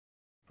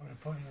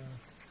boy.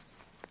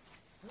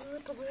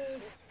 Little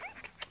boys.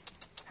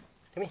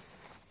 Come here.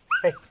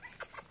 Hey.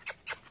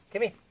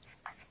 Come here.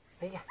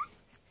 There you go.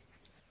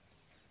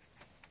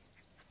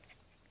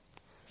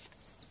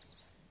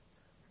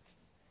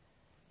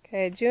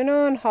 Okay,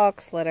 Juno and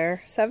Halk's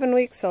litter, 7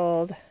 weeks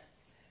old.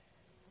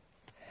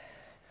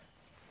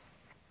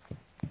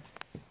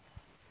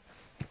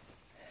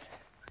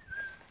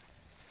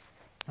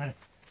 What?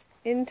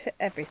 Into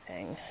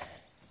everything.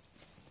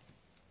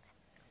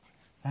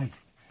 Hey.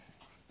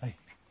 Hey.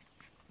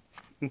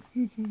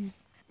 Come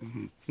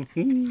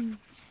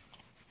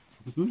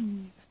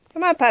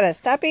on, Petta,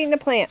 stop eating the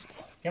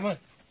plants. Come on.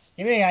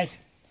 Come here, guys.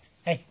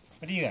 Hey,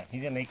 what do you got?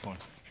 He's gonna make one.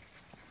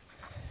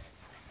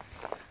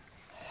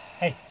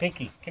 Hey,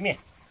 Pinky, come here.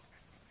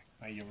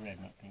 Oh, you're red,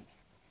 not pink.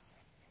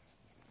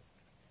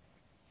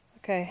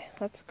 Okay,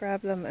 let's grab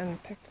them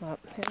and pick them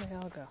up. Here they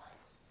all go.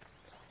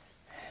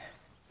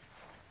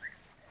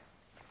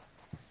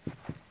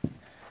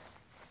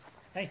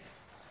 Hey.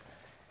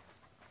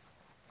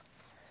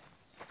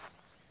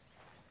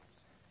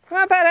 Come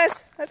on,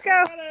 Pettas. Let's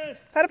go. Pettas.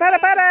 Petta, Petta,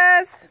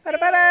 Pettas. Petta,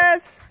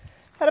 Pettas.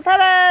 Petta,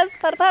 Pettas.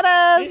 Petta,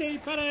 Pettas. Hey,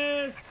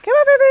 Pettas. Come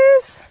on,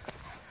 babies.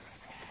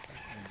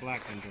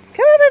 Black ones.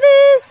 Come on,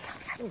 babies.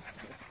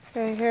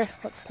 Okay, here,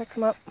 let's pick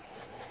them up.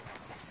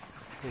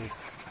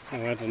 I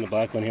went on the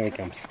black one. Here he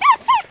comes.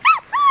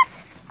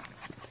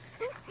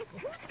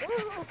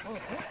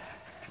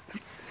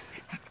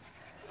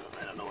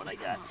 I don't know what I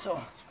got, so.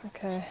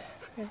 Okay,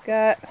 we've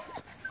got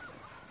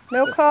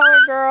no collar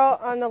girl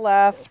on the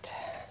left,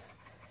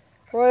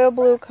 royal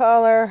blue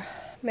collar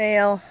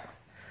male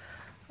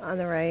on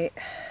the right.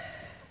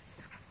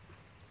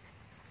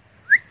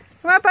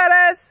 Come on,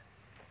 Pettas!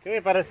 Come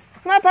here, Pettas.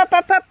 Come on, pup,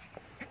 pup, pup!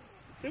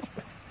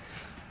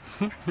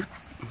 Come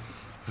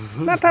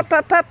on, pup,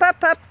 pup, pup, pup,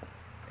 pup!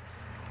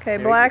 Okay,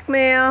 black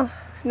male,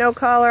 no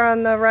collar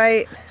on the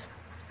right,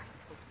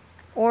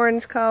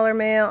 orange collar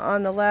male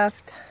on the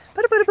left.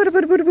 I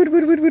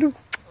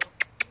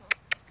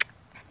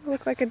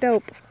look like a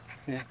dope.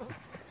 Yeah.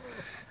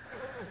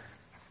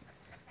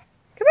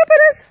 Come on,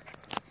 Pettas!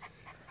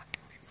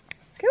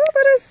 Come on,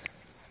 Pettas!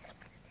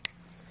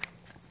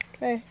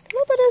 Okay, come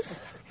on, Pettas!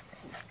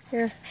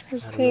 Here,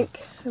 here's pink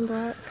and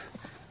black.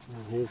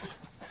 Here's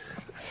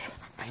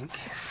pink.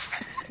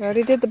 You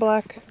already did the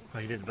black. Oh,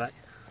 you did the black?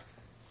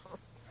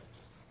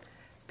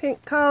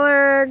 Pink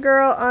collar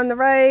girl on the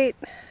right,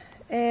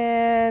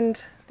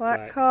 and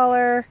black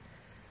collar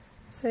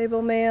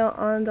sable male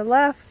on the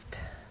left.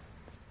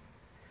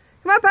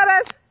 Come on,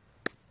 Pettas!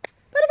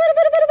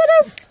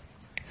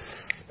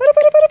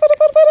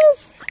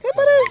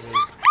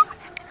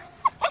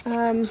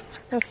 Pettas!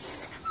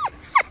 That's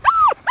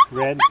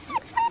Red.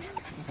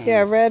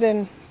 yeah, red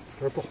and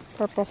Purple.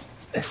 purple.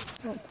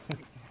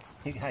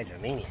 You guys are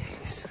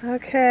maniacs.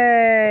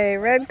 Okay,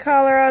 red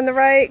collar on the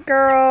right,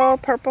 girl.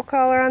 Purple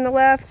collar on the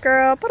left,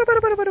 girl.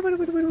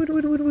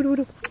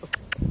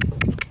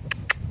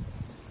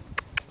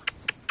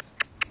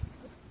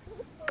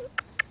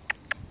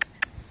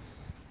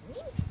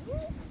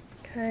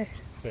 Okay,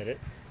 Did it?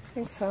 I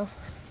think so.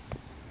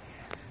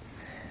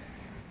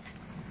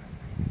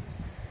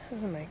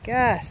 Oh my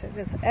gosh, they're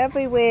just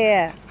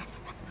everywhere.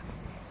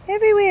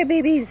 Everywhere,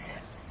 babies.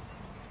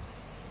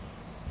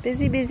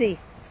 Busy, busy.